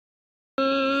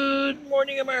Good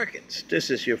morning, Americans. This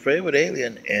is your favorite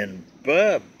alien and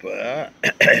Bubba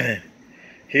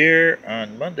here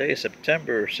on Monday,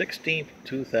 September 16th,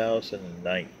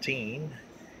 2019.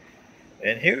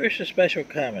 And here is a special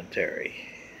commentary.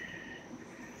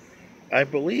 I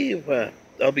believe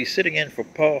I'll be sitting in for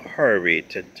Paul Harvey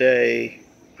today.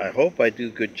 I hope I do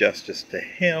good justice to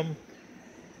him.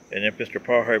 And if Mr.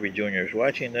 Paul Harvey Jr. is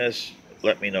watching this,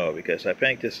 let me know, because I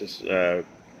think this is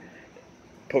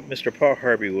Mr. Paul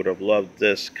Harvey would have loved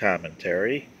this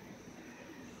commentary.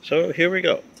 So here we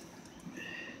go.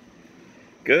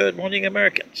 Good morning,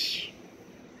 Americans.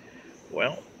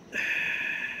 Well,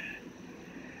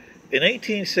 in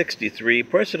 1863,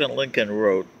 President Lincoln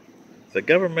wrote, "The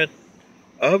government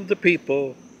of the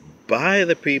people, by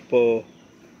the people,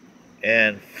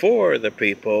 and for the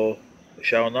people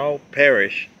shall now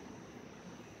perish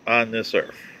on this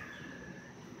earth."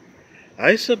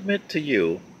 I submit to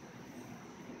you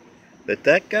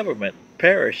that government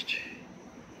perished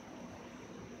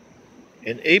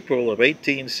in April of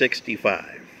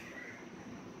 1865.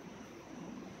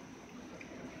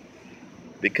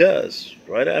 Because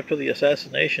right after the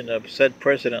assassination of said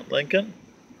President Lincoln,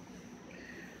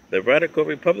 the radical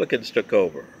Republicans took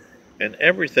over, and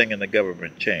everything in the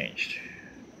government changed.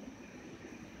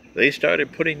 They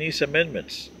started putting these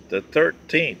amendments, the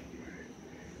 13th,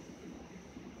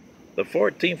 the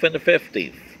 14th, and the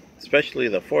 15th. Especially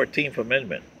the 14th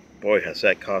Amendment. Boy, has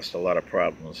that caused a lot of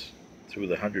problems through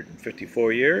the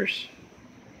 154 years,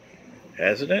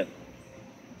 hasn't it?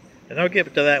 And I'll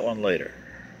get to that one later.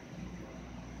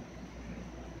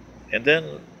 And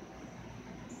then,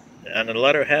 in the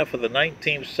latter half of the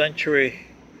 19th century,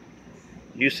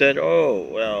 you said, oh,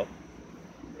 well,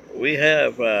 we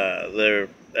have, the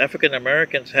African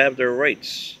Americans have their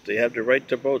rights. They have the right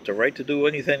to vote, the right to do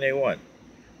anything they want.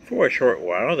 For a short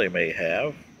while, they may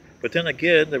have. But then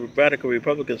again, the radical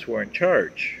Republicans were in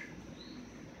charge.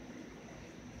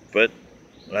 But,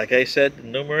 like I said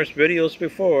in numerous videos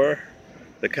before,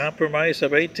 the Compromise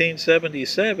of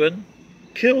 1877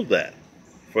 killed that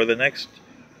for the next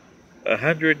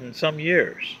 100 and some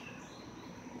years.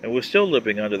 And we're still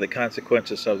living under the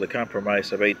consequences of the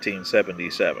Compromise of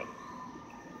 1877.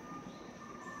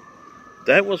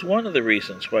 That was one of the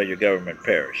reasons why your government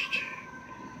perished.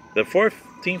 The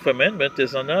 14th Amendment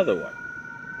is another one,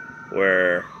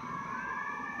 where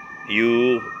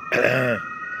you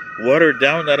watered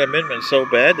down that amendment so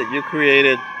bad that you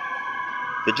created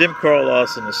the Jim Crow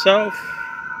laws in the South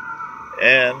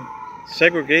and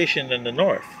segregation in the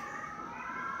North.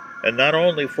 And not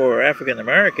only for African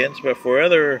Americans, but for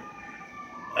other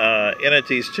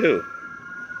entities too.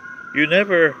 You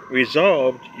never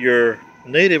resolved your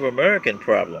Native American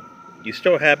problem. You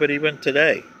still have it even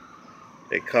today.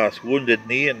 It cost Wounded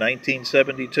Knee in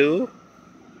 1972.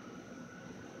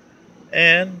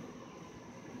 And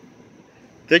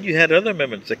then you had other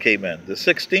amendments that came in. The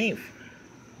 16th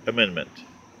Amendment,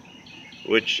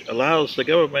 which allows the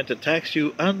government to tax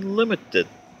you unlimited.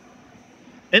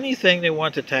 Anything they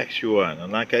want to tax you on.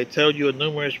 And like I tell you in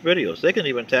numerous videos, they can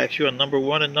even tax you on number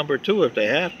 1 and number 2 if they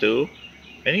have to.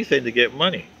 Anything to get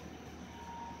money.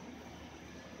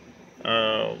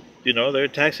 You know, they're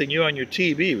taxing you on your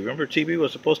TV. Remember, TV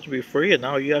was supposed to be free, and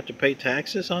now you have to pay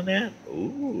taxes on that?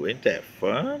 Ooh, ain't that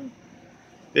fun?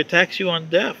 They tax you on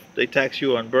death. They tax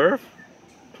you on birth.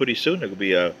 Pretty soon there will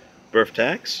be a birth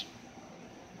tax.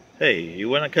 Hey, you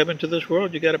want to come into this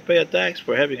world, you got to pay a tax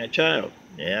for having a child.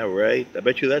 Yeah, right. I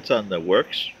bet you that's on the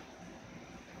works.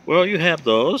 Well, you have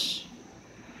those.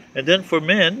 And then for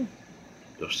men,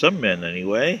 or some men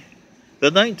anyway, the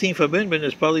 19th Amendment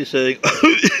is probably saying,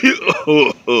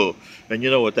 and you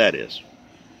know what that is.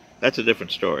 That's a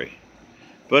different story.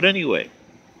 But anyway,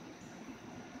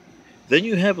 then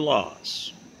you have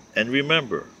laws. And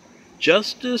remember,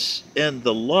 justice and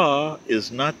the law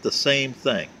is not the same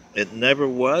thing. It never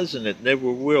was and it never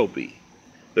will be.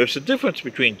 There's a difference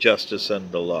between justice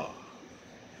and the law.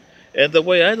 And the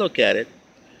way I look at it,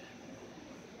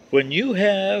 when you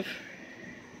have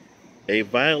a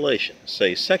violation,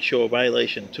 say sexual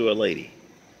violation to a lady,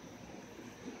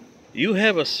 you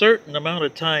have a certain amount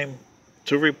of time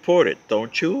to report it,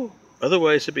 don't you?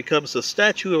 Otherwise, it becomes a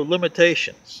statute of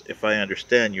limitations, if I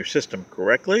understand your system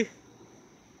correctly.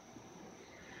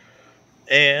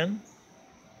 And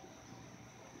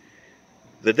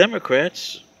the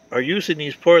Democrats are using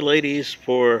these poor ladies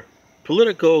for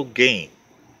political gain.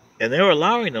 And they're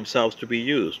allowing themselves to be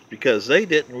used because they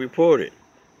didn't report it.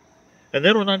 And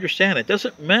they don't understand. It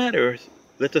doesn't matter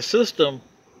that the system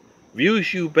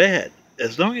views you bad.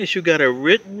 As long as you got a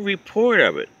written report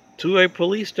of it to a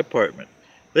police department,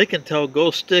 they can tell,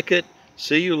 go stick it,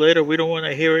 see you later, we don't want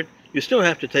to hear it, you still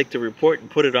have to take the report and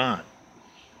put it on.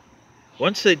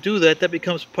 Once they do that, that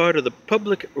becomes part of the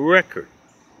public record.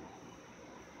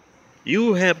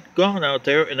 You have gone out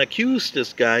there and accused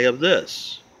this guy of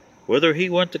this. Whether he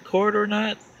went to court or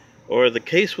not, or the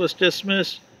case was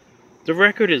dismissed, the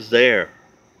record is there.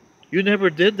 You never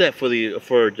did that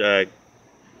for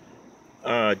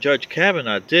Judge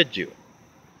Kavanaugh, did you?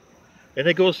 And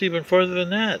it goes even further than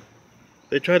that.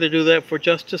 They try to do that for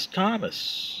Justice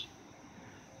Thomas.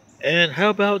 And how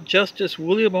about Justice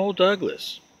William O.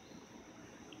 Douglas?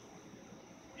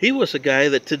 He was a guy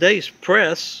that today's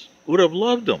press would have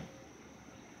loved him.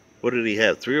 What did he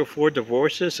have? 3 or 4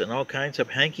 divorces and all kinds of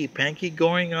hanky-panky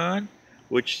going on,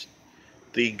 which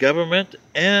the government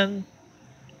and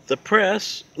the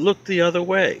press looked the other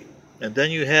way. And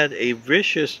then you had a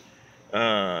vicious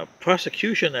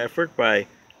prosecution effort by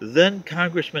then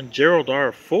Congressman Gerald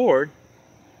R. Ford,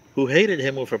 who hated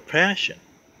him with a passion.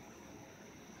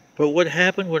 But what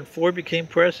happened when Ford became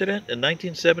president in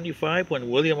 1975, when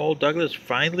William O. Douglas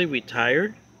finally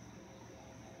retired?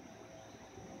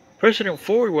 President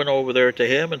Ford went over there to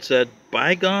him and said,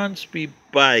 "Bygones be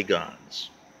bygones."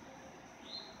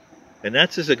 And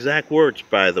that's his exact words,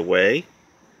 by the way.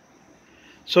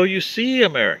 So you see,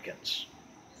 Americans,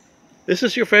 this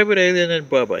is your favorite alien and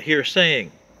Bubba here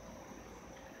saying,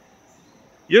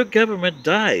 your government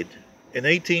died in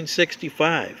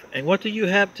 1865, and what do you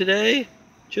have today?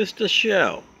 Just a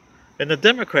shell. And the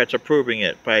Democrats are proving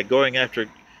it by going after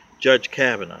Judge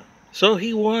Kavanaugh. So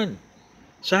he won.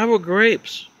 Sour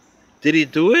grapes. Did he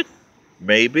do it?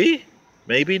 Maybe.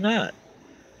 Maybe not.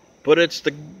 But it's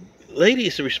the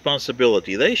ladies'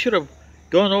 responsibility. They should have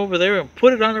gone over there and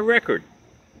put it on the record.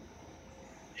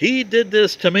 He did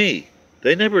this to me.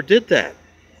 They never did that.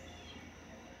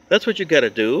 That's what you got to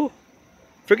do.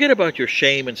 Forget about your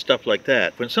shame and stuff like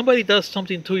that. When somebody does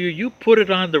something to you, you put it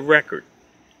on the record.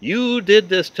 You did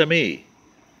this to me.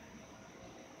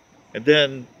 And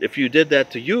then if you did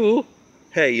that to you,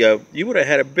 hey, you would have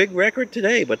had a big record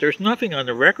today, but there's nothing on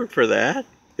the record for that.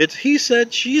 It's he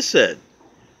said, she said.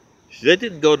 They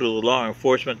didn't go to the law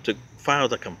enforcement to file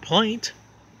the complaint.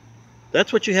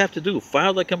 That's what you have to do,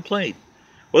 file the complaint.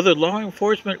 Whether law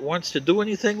enforcement wants to do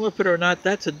anything with it or not,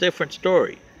 that's a different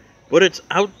story. But it's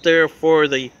out there for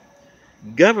the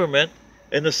government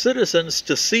and the citizens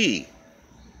to see.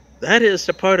 That is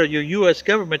the part of your U.S.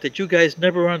 government that you guys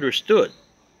never understood.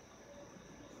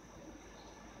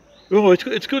 Oh,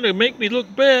 it's going to make me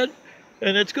look bad,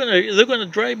 and they're going to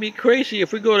drive me crazy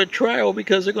if we go to trial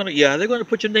because they're going to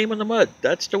put your name in the mud.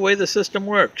 That's the way the system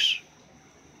works.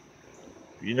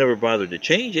 You never bothered to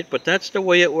change it, but that's the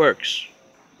way it works.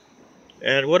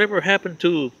 And whatever happened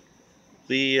to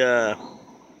the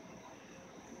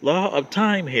law of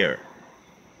time here,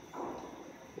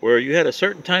 where you had a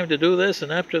certain time to do this,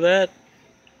 and after that,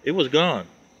 it was gone.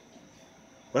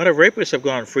 A lot of rapists have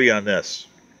gone free on this.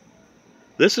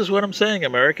 This is what I'm saying,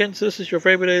 Americans. This is your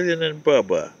favorite alien and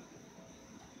Bubba.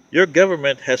 Your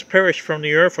government has perished from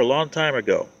the earth a long time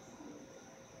ago.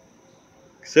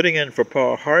 Sitting in for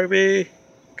Paul Harvey,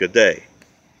 good day.